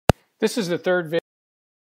This is the third video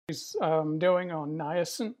he's doing on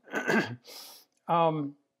niacin.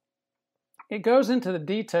 It goes into the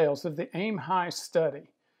details of the AIM-HIGH study.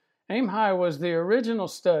 AIM-HIGH was the original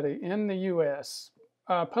study in the US,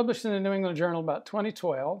 published in the New England Journal about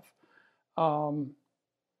 2012,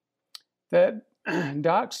 that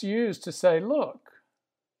docs used to say, look,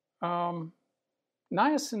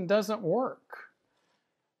 niacin doesn't work.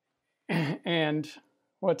 And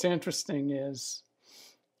what's interesting is,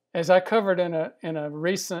 as I covered in a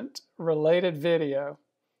recent related video,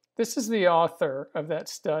 this is the author of that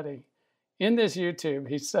study. In this YouTube,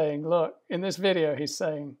 he's saying, look, in this video, he's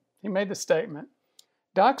saying, he made the statement,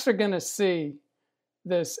 docs are going to see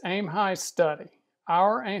this AIM-HIGH study,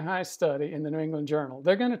 our AIM-HIGH study in the New England Journal.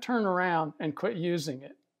 They're going to turn around and quit using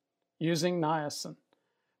it, using niacin.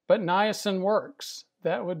 But niacin works.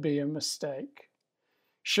 That would be a mistake.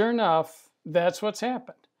 Sure enough, that's what's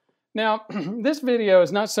happened. Now, this video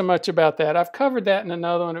is not so much about that. I've covered that in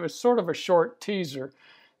another one. It was sort of a short teaser.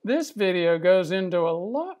 This video goes into a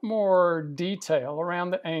lot more detail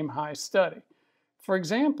around the AIM-HIGH study. For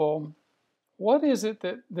example, what is it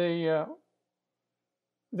that the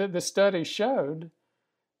study showed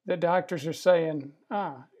that doctors are saying,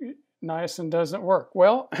 niacin doesn't work?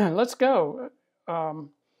 Well, let's go.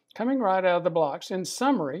 Coming right out of the blocks. In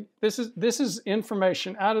summary, this is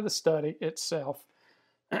information out of the study itself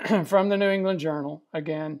from the New England Journal.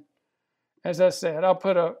 Again, as I said, I'll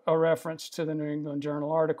put a reference to the New England Journal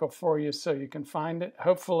article for you so you can find it.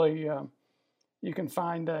 Hopefully, you can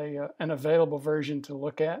find an available version to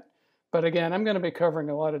look at. But again, I'm going to be covering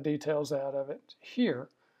a lot of details out of it here.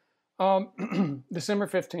 December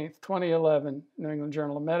 15th, 2011, New England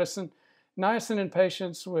Journal of Medicine. Niacin in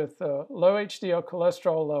patients with low HDL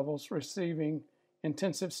cholesterol levels receiving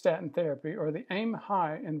intensive statin therapy, or the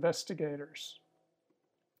AIM-HIGH investigators.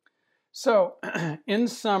 So, in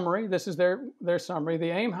summary, this is their summary. The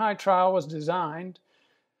AIM-HIGH trial was designed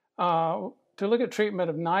to look at treatment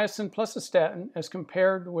of niacin plus a statin as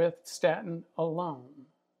compared with statin alone.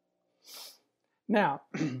 Now,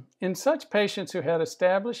 in such patients who had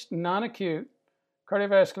established non-acute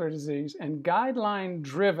cardiovascular disease and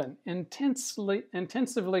guideline-driven,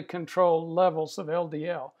 intensively controlled levels of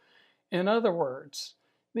LDL, in other words,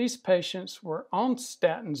 these patients were on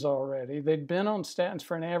statins already. They'd been on statins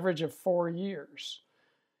for an average of 4 years.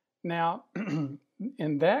 Now, in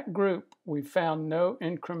that group, we found no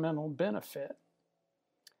incremental benefit.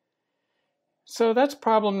 So that's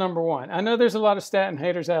problem number one. I know there's a lot of statin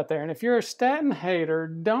haters out there, and if you're a statin hater,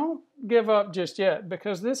 don't give up just yet,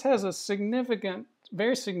 because this has a significant,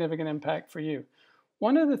 very significant impact for you.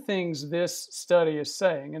 One of the things this study is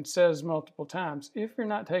saying, and says multiple times, if you're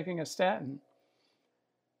not taking a statin,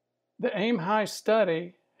 the AIM-HIGH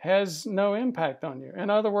study has no impact on you. In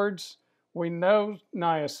other words, we know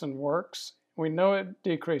niacin works. We know it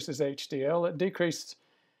decreases HDL. It decreased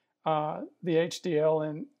the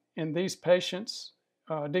HDL in these patients,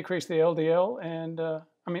 decreased the LDL, and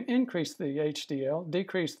increased the HDL,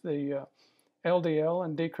 decreased the LDL,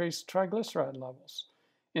 and decreased triglyceride levels.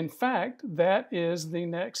 In fact, that is the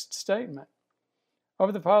next statement.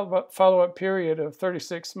 Over the follow-up period of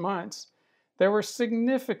 36 months, there were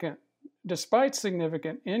despite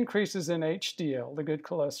significant increases in HDL, the good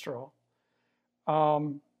cholesterol,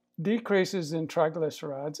 decreases in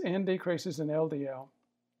triglycerides, and decreases in LDL,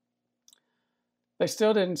 they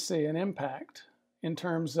still didn't see an impact in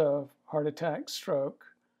terms of heart attack, stroke,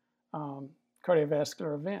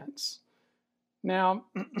 cardiovascular events. Now,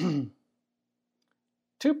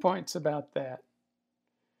 2 points about that.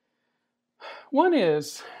 One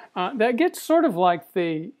is, that gets sort of like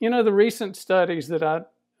the recent studies that I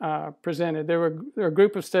presented. There were a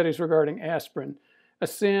group of studies regarding aspirin,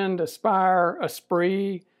 ASCEND, ASPIRE,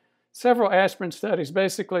 ASPREE, several aspirin studies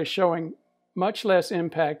basically showing much less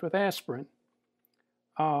impact with aspirin.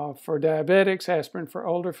 For diabetics, aspirin for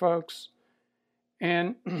older folks.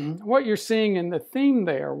 And what you're seeing in the theme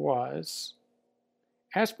there was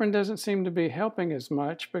aspirin doesn't seem to be helping as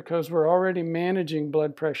much because we're already managing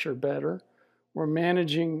blood pressure better. We're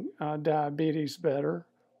managing diabetes better.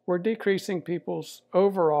 We're decreasing people's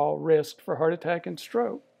overall risk for heart attack and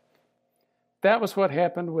stroke. That was what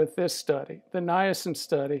happened with this study, the niacin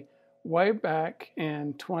study, way back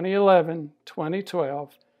in 2011,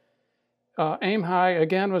 2012. AIM-HIGH,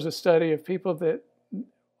 again, was a study of people that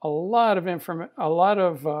a lot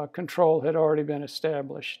of control had already been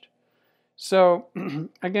established. So,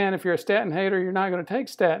 again, if you're a statin hater, you're not going to take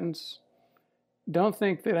statins. Don't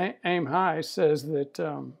think that AIM-HIGH says that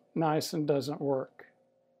niacin doesn't work.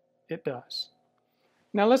 It does.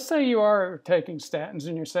 Now, let's say you are taking statins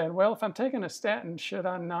and you're saying, well, if I'm taking a statin, should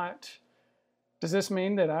I not Does this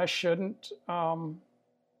mean that I shouldn't take a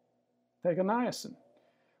niacin?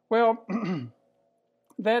 Well,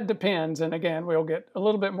 that depends, and again, we'll get a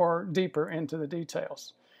little bit more deeper into the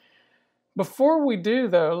details. Before we do,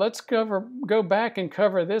 though, let's go back and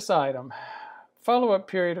cover this item, follow-up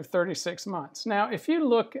period of 36 months. Now, if you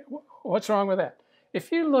look at, what's wrong with that?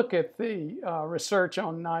 If you look at the research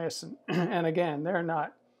on niacin, and again, they're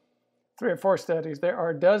not 3 or 4 studies, there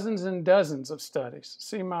are dozens and dozens of studies.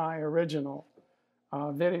 See my original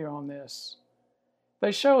video on this.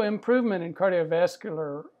 They show improvement in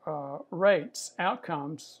cardiovascular rates,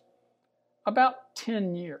 outcomes, about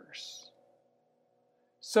 10 years.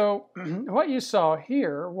 So what you saw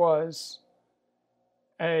here was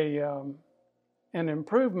an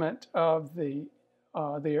improvement of the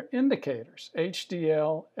indicators,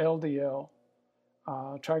 HDL, LDL,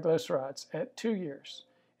 triglycerides at 2 years.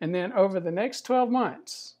 And then over the next 12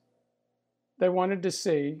 months, they wanted to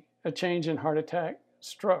see a change in heart attack,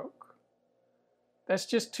 stroke. That's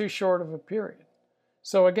just too short of a period.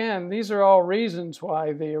 So again, these are all reasons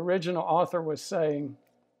why the original author was saying,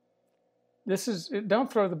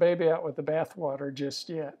 don't throw the baby out with the bathwater just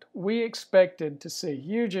yet. We expected to see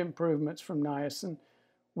huge improvements from niacin.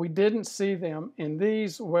 We didn't see them in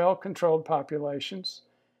these well-controlled populations,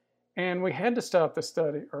 and we had to stop the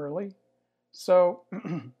study early. So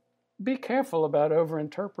be careful about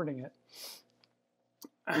over-interpreting it.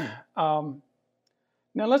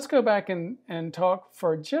 Now let's go back and talk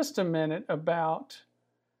for just a minute about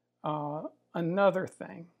another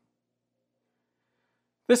thing.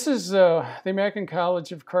 This is the American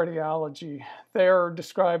College of Cardiology. They're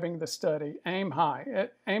describing the study, AIM High.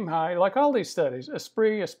 AIM High, like all these studies,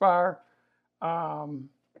 ASPREE, ASPIRE,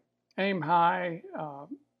 AIM High,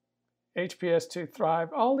 HPS2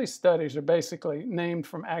 Thrive, all these studies are basically named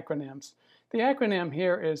from acronyms. The acronym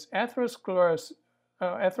here is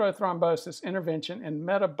Atherothrombosis Intervention in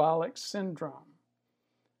Metabolic Syndrome.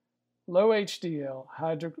 Low HDL,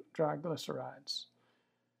 high triglycerides.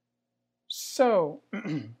 So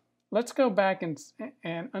let's go back and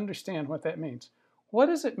understand what that means. What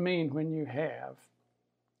does it mean when you have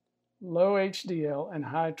low HDL and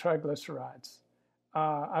high triglycerides?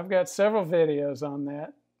 I've got several videos on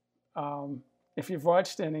that. If you've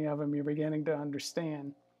watched any of them, you're beginning to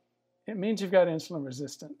understand. It means you've got insulin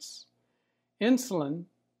resistance. Insulin,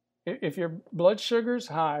 if your blood sugar is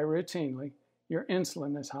high routinely, your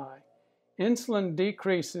insulin is high. Insulin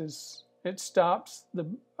decreases, it stops the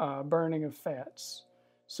burning of fats.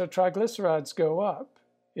 So triglycerides go up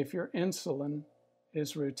if your insulin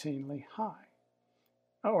is routinely high.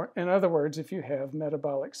 Or in other words, if you have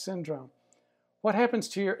metabolic syndrome. What happens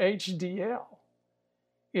to your HDL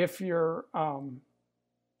if you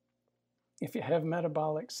have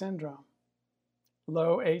metabolic syndrome?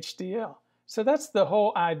 Low HDL. So that's the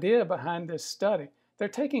whole idea behind this study. They're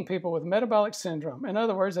taking people with metabolic syndrome. In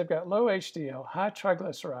other words, they've got low HDL, high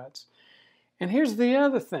triglycerides. And here's the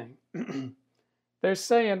other thing. They're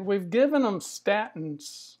saying, we've given them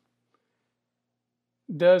statins.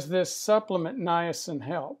 Does this supplement niacin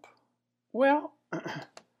help? Well,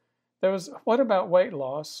 what about weight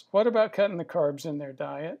loss? What about cutting the carbs in their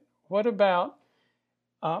diet? What about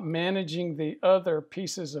managing the other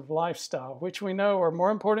pieces of lifestyle, which we know are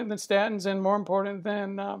more important than statins and more important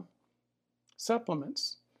than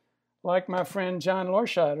supplements? Like my friend John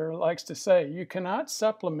Lorscheider likes to say, you cannot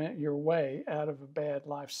supplement your way out of a bad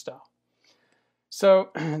lifestyle. So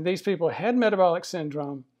these people had metabolic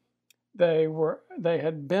syndrome. They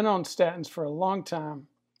had been on statins for a long time,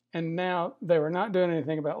 and now they were not doing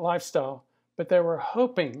anything about lifestyle, but they were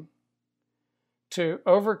hoping to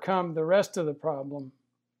overcome the rest of the problem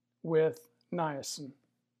with niacin.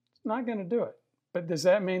 It's not going to do it. But does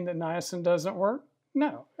that mean that niacin doesn't work?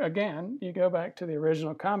 No. Again, you go back to the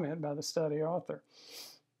original comment by the study author.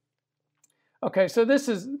 Okay, so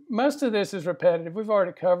most of this is repetitive. We've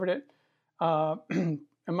already covered it.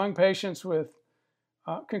 Among patients with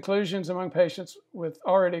conclusions among patients with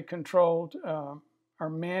already controlled or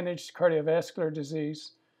managed cardiovascular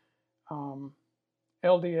disease,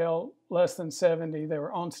 LDL less than 70, they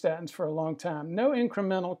were on statins for a long time. No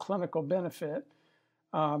incremental clinical benefit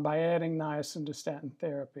by adding niacin to statin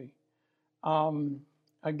therapy.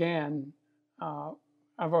 Again,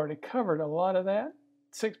 I've already covered a lot of that,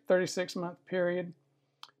 36-month period.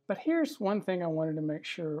 But here's one thing I wanted to make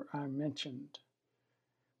sure I mentioned.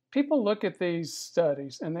 People look at these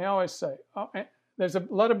studies and they always say, oh, there's a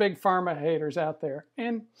lot of big pharma haters out there.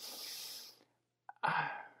 And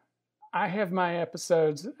I have my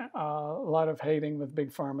episodes, a lot of hating with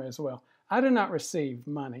big pharma as well. I do not receive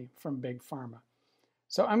money from big pharma.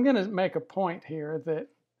 So I'm going to make a point here that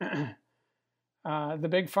the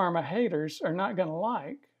big pharma haters are not going to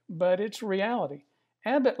like, but it's reality.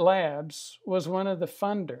 Abbott Labs was one of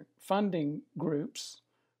the funding groups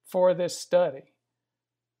for this study.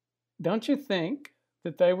 Don't you think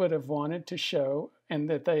that they would have wanted to show and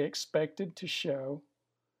that they expected to show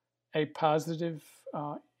a positive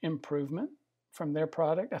improvement from their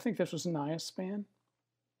product? I think this was Niaspan.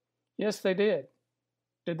 Yes, they did.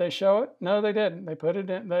 Did they show it? No, they didn't. They put it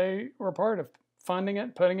in, they were part of funding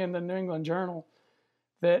it, putting it in the New England Journal,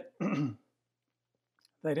 that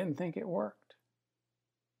they didn't think it worked.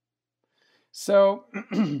 So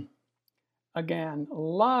again, a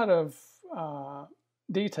lot of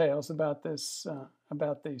details about this,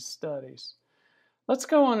 about these studies. Let's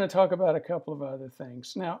go on and talk about a couple of other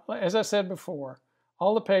things. Now, as I said before,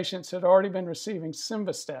 all the patients had already been receiving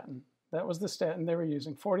simvastatin. That was the statin they were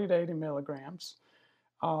using, 40 to 80 milligrams.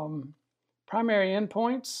 Primary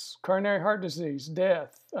endpoints: coronary heart disease,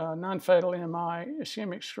 death, non-fatal MI,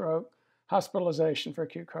 ischemic stroke, hospitalization for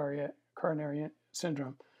acute coronary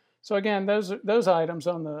syndrome. So again, those items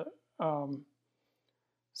on the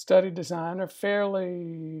study design are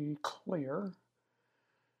fairly clear.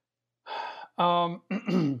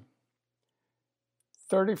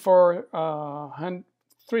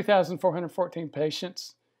 3,414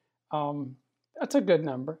 patients. That's a good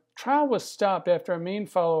number. Trial was stopped after a mean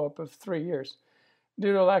follow-up of 3 years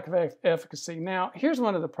due to a lack of efficacy. Now, here's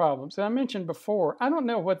one of the problems. As I mentioned before, I don't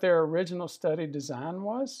know what their original study design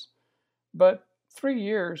was, but 3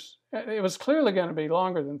 years, it was clearly going to be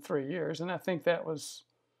longer than 3 years, and I think that was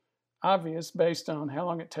obvious based on how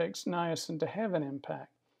long it takes niacin to have an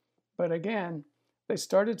impact. But again, they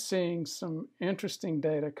started seeing some interesting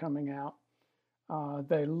data coming out.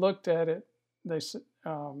 They looked at it.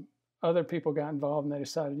 Other people got involved, and they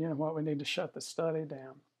decided, you know what, we need to shut the study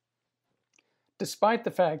down. Despite the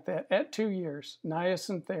fact that at 2 years,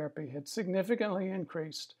 niacin therapy had significantly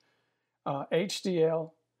increased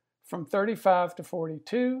HDL from 35 to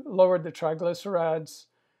 42, lowered the triglycerides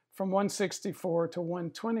from 164 to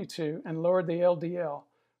 122, and lowered the LDL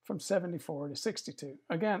from 74 to 62.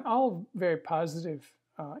 Again, all very positive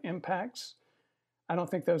impacts. I don't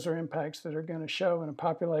think those are impacts that are going to show in a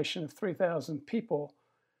population of 3,000 people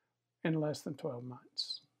in less than 12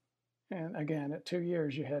 months. And again, at 2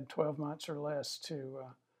 years, you had 12 months or less to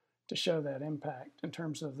show that impact in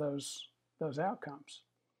terms of those outcomes.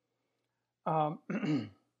 A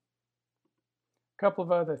couple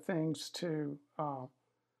of other things to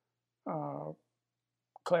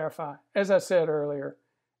clarify. As I said earlier,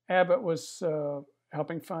 Abbott was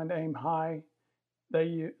helping fund AIM High.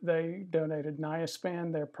 They donated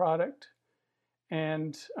Niaspan, their product,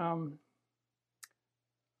 and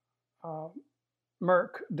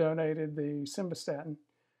Merck donated the simvastatin.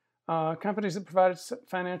 Companies that provided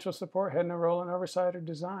financial support had no role in oversight or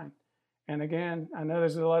design. And again, I know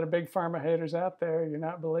there's a lot of big pharma haters out there. You're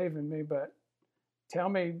not believing me, but tell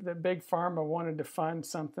me that big pharma wanted to fund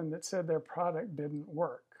something that said their product didn't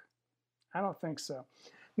work. I don't think so.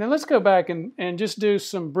 Now let's go back and just do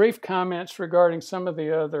some brief comments regarding some of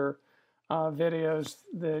the other videos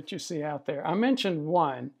that you see out there. I mentioned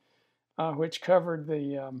one which covered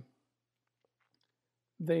it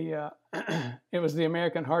was the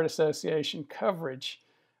American Heart Association coverage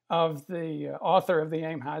of the author of the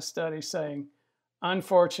AIM High study saying,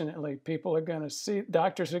 unfortunately,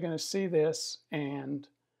 doctors are going to see this and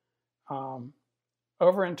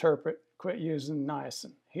overinterpret, quit using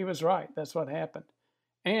niacin. He was right. That's what happened.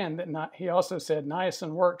 And he also said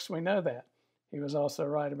niacin works. We know that. He was also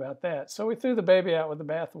right about that. So we threw the baby out with the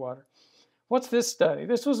bathwater. What's this study?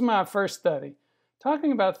 This was my first study.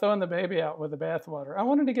 Talking about throwing the baby out with the bathwater, I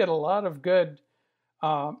wanted to get a lot of good,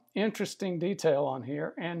 interesting detail on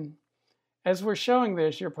here. And as we're showing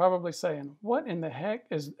this, you're probably saying, what in the heck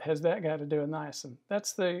has that got to do with niacin?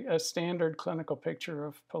 That's a standard clinical picture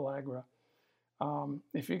of pellagra.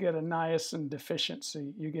 If you get a niacin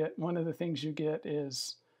deficiency, one of the things you get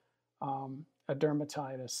is a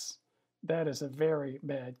dermatitis. That is a very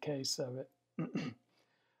bad case of it.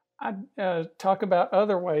 I talk about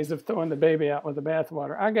other ways of throwing the baby out with the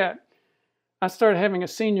bathwater. I started having a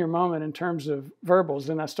senior moment in terms of verbals,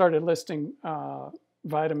 and I started listing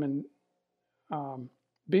vitamin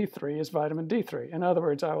B3 as vitamin D3. In other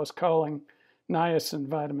words, I was calling niacin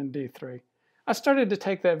vitamin D3. I started to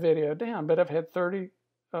take that video down, but I've had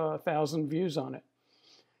 30,000 views on it,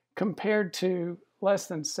 compared to less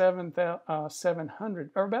than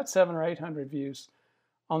 700, or about 700 or 800 views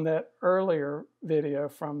on that earlier video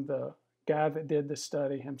from the guy that did the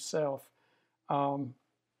study himself.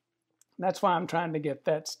 That's why I'm trying to get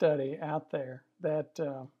that study out there, that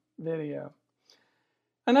video.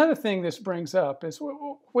 another thing this brings up is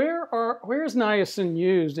where is niacin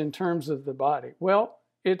used in terms of the body? Well,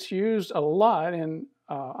 it's used a lot in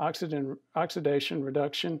oxidation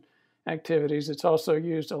reduction activities. It's also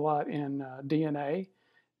used a lot in DNA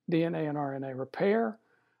and RNA repair.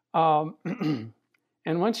 And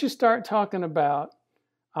once you start talking about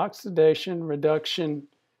oxidation reduction,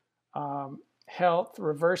 health,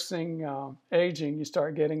 reversing aging, you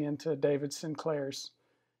start getting into David Sinclair's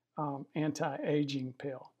anti-aging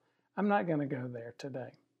pill. I'm not going to go there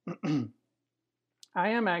today. I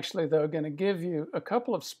am actually, though, going to give you a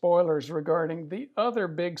couple of spoilers regarding the other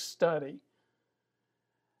big study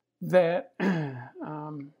that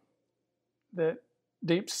that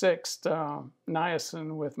deep sixed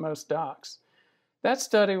niacin with most docs. That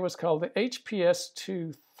study was called the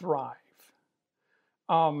HPS2 Thrive.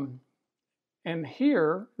 And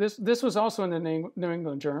here, this was also in the New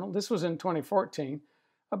England Journal. This was in 2014,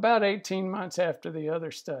 about 18 months after the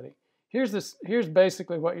other study. Here's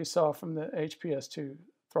basically what you saw from the HPS2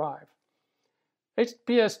 Thrive.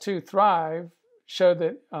 HPS2 Thrive showed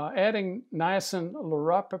that adding niacin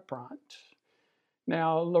lirapiprant.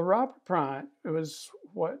 Now, lirapiprant was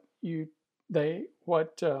what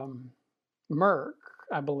Merck,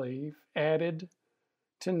 I believe, added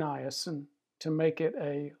to niacin to make it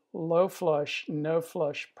a low flush, no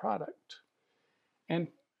flush product. And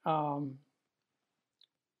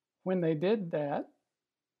when they did that,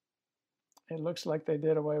 it looks like they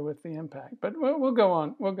did away with the impact. But we'll go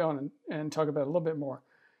on and talk about it a little bit more.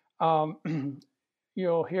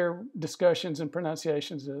 You'll hear discussions and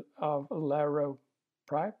pronunciations of lirapiprant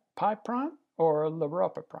or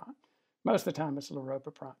lirapiprant. Most of the time it's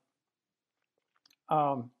lirapiprant.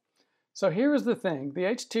 So here is the thing. The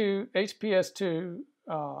HPS2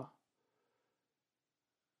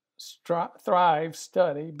 Thrive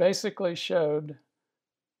study basically showed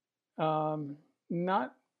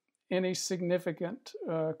not any significant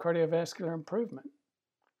cardiovascular improvement.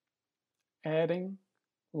 Adding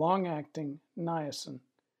long-acting niacin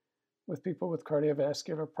with people with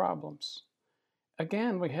cardiovascular problems.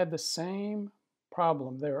 Again, we had the same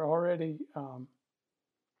problem. They were already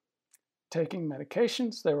taking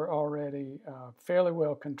medications. They were already fairly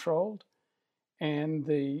well controlled, and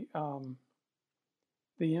the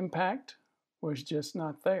impact was just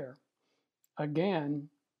not there. Again,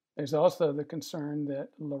 there's also the concern that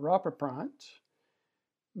lirapiprant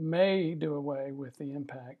may do away with the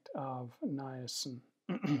impact of niacin.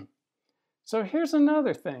 So here's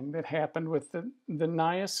another thing that happened with the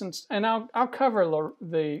niacin, and I'll cover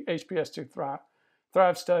the HPS2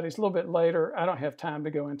 Thrive studies a little bit later. I don't have time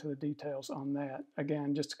to go into the details on that.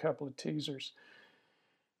 Again, just a couple of teasers.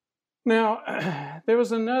 Now, there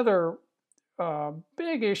was another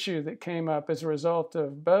big issue that came up as a result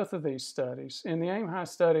of both of these studies. In the AIM-HI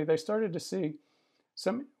study, they started to see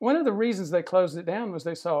one of the reasons they closed it down was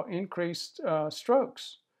they saw increased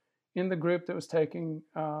strokes in the group that was taking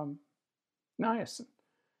niacin.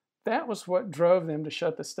 That was what drove them to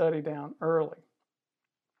shut the study down early.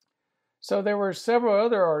 So there were several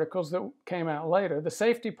other articles that came out later. The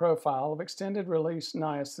safety profile of extended release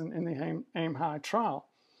niacin in the AIM-HI trial.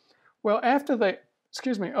 Well, after they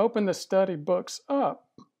opened the study books up,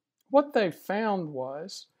 what they found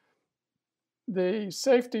was the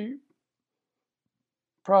safety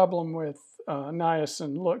problem with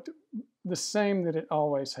niacin looked the same that it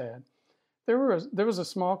always had. There was a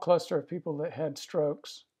small cluster of people that had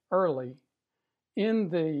strokes early in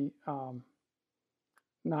the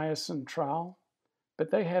niacin trial,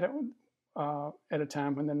 but they had it at a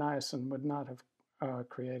time when the niacin would not have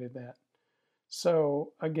created that.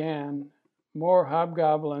 So again, more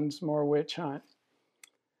hobgoblins, more witch hunt,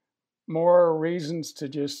 more reasons to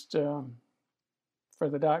just, for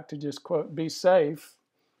the doc to just, quote, be safe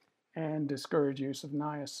and discourage use of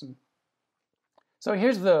niacin. So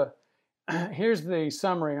here's the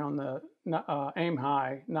summary on the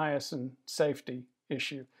AIM-HI niacin safety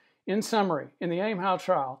issue. In summary, in the AIM-HI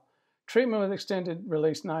trial, treatment with extended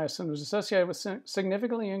release niacin was associated with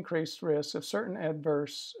significantly increased risk of certain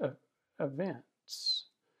adverse events.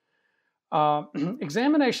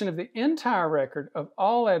 Examination of the entire record of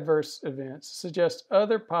all adverse events suggests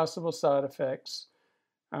other possible side effects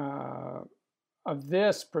of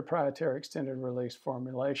this proprietary extended release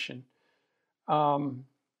formulation.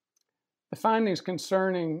 The findings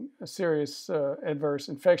concerning serious adverse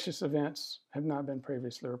infectious events have not been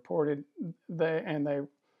previously reported, they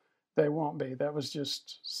won't be. That was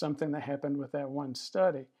just something that happened with that one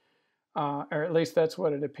study, or at least that's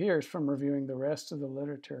what it appears from reviewing the rest of the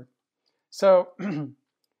literature. So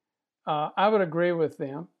I would agree with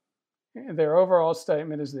them. Their overall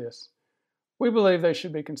statement is this: We believe they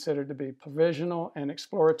should be considered to be provisional and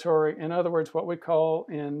exploratory. In other words, what we call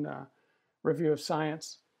in Review of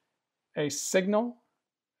Science a signal.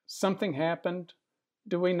 Something happened.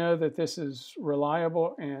 Do we know that this is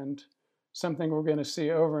reliable and something we're going to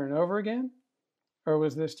see over and over again? Or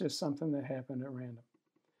was this just something that happened at random?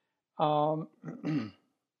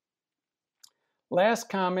 Last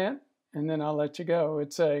comment, and then I'll let you go.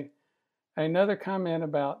 It's another comment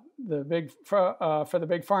about the for the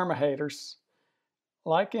big pharma haters.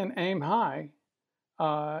 Like in AIM High,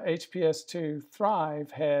 HPS2 Thrive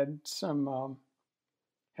had some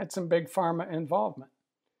big pharma involvement.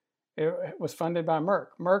 It was funded by Merck.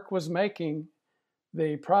 Merck was making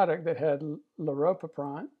the product that had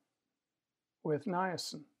laropiprant with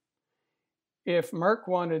niacin. If Merck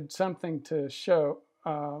wanted something to show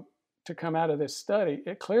to come out of this study,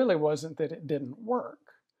 it clearly wasn't that it didn't work.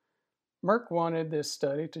 Merck wanted this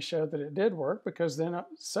study to show that it did work, because then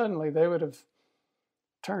suddenly they would have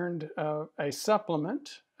turned a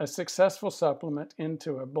supplement, a successful supplement,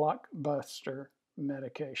 into a blockbuster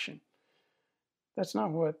medication. That's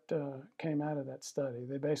not what came out of that study.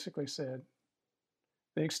 They basically said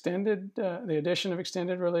the addition of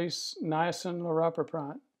extended release niacin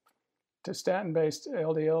laropiprant to statin-based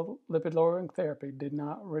LDL lipid-lowering therapy did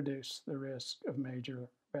not reduce the risk of major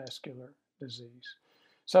vascular disease.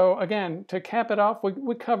 So again, to cap it off,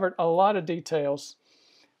 we covered a lot of details.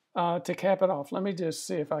 To cap it off, let me just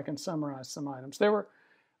see if I can summarize some items. There were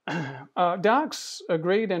docs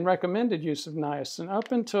agreed and recommended use of niacin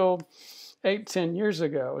up until 8-10 years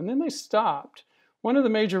ago, and then they stopped. One of the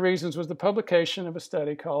major reasons was the publication of a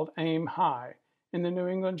study called AIM High in the New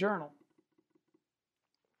England Journal.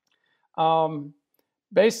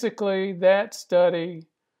 Basically, that study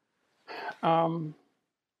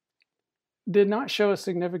did not show a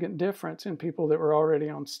significant difference in people that were already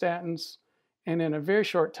on statins, and in a very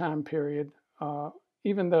short time period,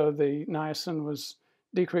 even though the niacin was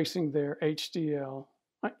decreasing their HDL,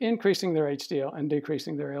 increasing their HDL and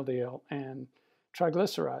decreasing their LDL and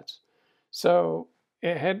triglycerides. So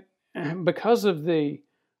it had, because of the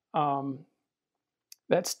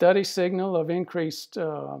that study signal of increased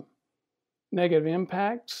negative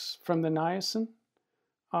impacts from the niacin,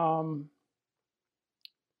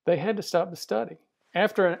 they had to stop the study.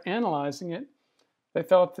 After analyzing it, they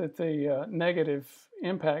thought that the negative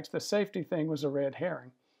impacts, the safety thing, was a red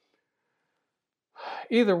herring.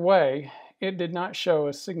 Either way, it did not show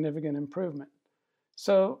a significant improvement.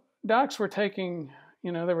 So docs were taking,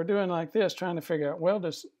 they were doing like this, trying to figure out, well,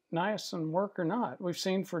 does niacin work or not? We've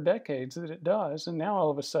seen for decades that it does, and now all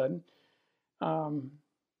of a sudden,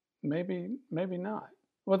 maybe not.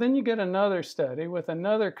 Well, then you get another study with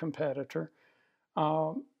another competitor,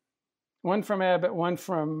 one from Abbott, one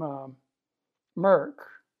from Merck.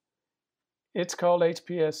 It's called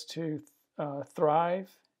HPS2 Thrive,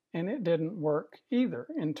 and it didn't work either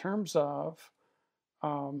in terms of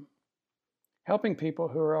helping people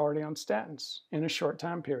who are already on statins in a short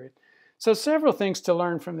time period. So several things to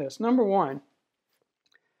learn from this. Number one,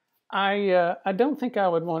 I don't think I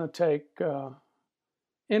would want to take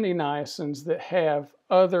any niacins that have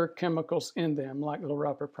other chemicals in them, like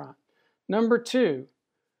laropiprant. Number two,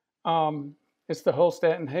 it's the whole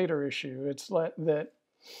statin hater issue. It's that,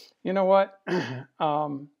 you know what?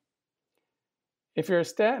 If you're a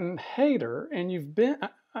statin hater and you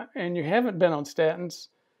haven't been on statins,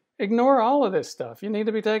 ignore all of this stuff. You need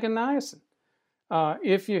to be taking niacin,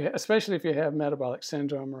 especially if you have metabolic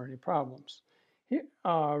syndrome or any problems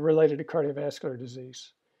related to cardiovascular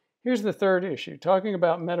disease. Here's the third issue, talking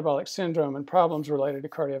about metabolic syndrome and problems related to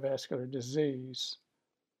cardiovascular disease.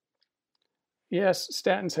 Yes,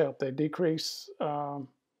 statins help. They decrease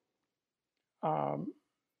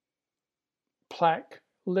plaque,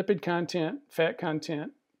 lipid content, fat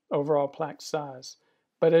content, overall plaque size.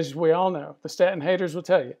 But as we all know, the statin haters will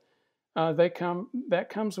tell you, that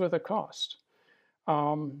comes with a cost.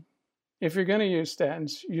 If you're going to use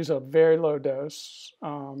statins, use a very low dose,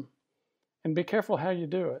 and be careful how you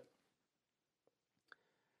do it.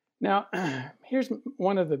 Now, here's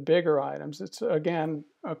one of the bigger items. It's, again,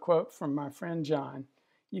 a quote from my friend John.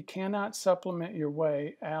 You cannot supplement your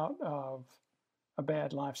way out of a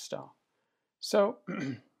bad lifestyle. So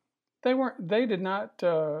they did not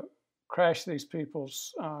crash these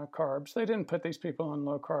people's carbs. They didn't put these people on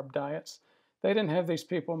low-carb diets. They didn't have these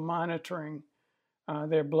people monitoring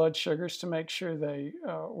their blood sugars to make sure they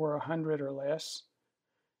were 100 or less.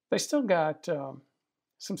 They still got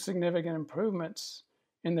some significant improvements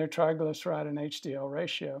in their triglyceride and HDL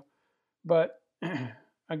ratio. But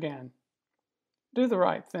again, do the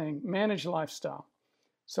right thing, manage lifestyle.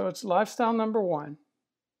 So it's lifestyle number one.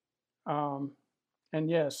 And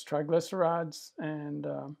yes, triglycerides and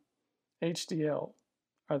HDL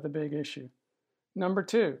are the big issue. Number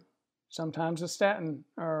two, sometimes a statin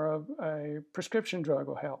or a prescription drug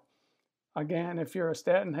will help. Again, if you're a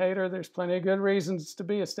statin hater, there's plenty of good reasons to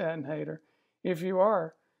be a statin hater. If you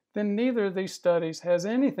are, then neither of these studies has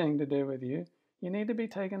anything to do with you. You need to be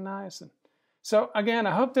taking niacin. So again,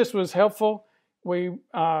 I hope this was helpful. We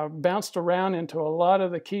bounced around into a lot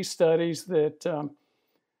of the key studies that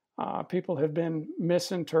people have been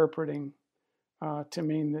misinterpreting to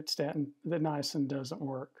mean that niacin doesn't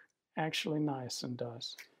work. Actually, niacin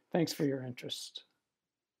does. Thanks for your interest.